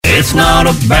It's not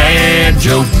a bad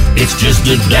joke, it's just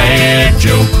a dad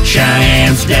joke.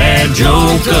 Cheyenne's dad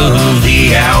joke of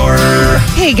the hour.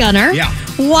 Hey, Gunner. Yeah.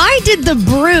 Why did the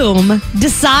broom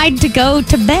decide to go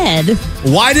to bed?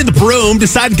 Why did the broom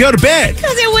decide to go to bed?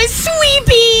 Because it was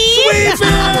sweepy. It's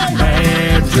not a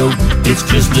bad joke, it's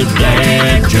just a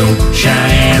dad joke.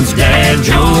 Cheyenne's dad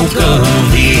joke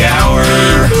of the hour.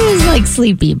 It's like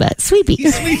sleepy, but sweepy.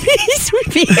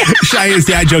 Sweepy. Cheyenne's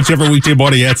dad jokes every weekday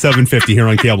morning at 7:50 here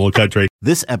on Cable Country.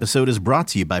 This episode is brought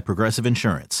to you by Progressive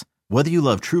Insurance. Whether you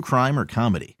love true crime or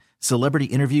comedy, celebrity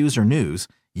interviews or news,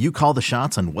 you call the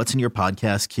shots on what's in your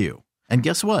podcast queue. And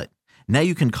guess what? Now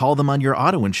you can call them on your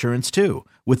auto insurance too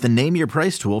with the Name Your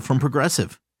Price tool from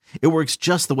Progressive. It works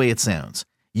just the way it sounds.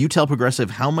 You tell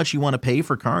Progressive how much you want to pay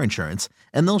for car insurance,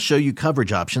 and they'll show you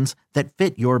coverage options that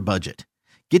fit your budget.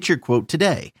 Get your quote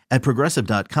today at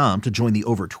Progressive.com to join the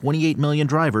over 28 million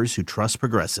drivers who trust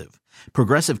Progressive.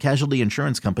 Progressive Casualty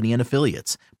Insurance Company and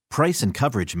Affiliates. Price and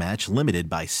coverage match limited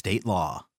by state law.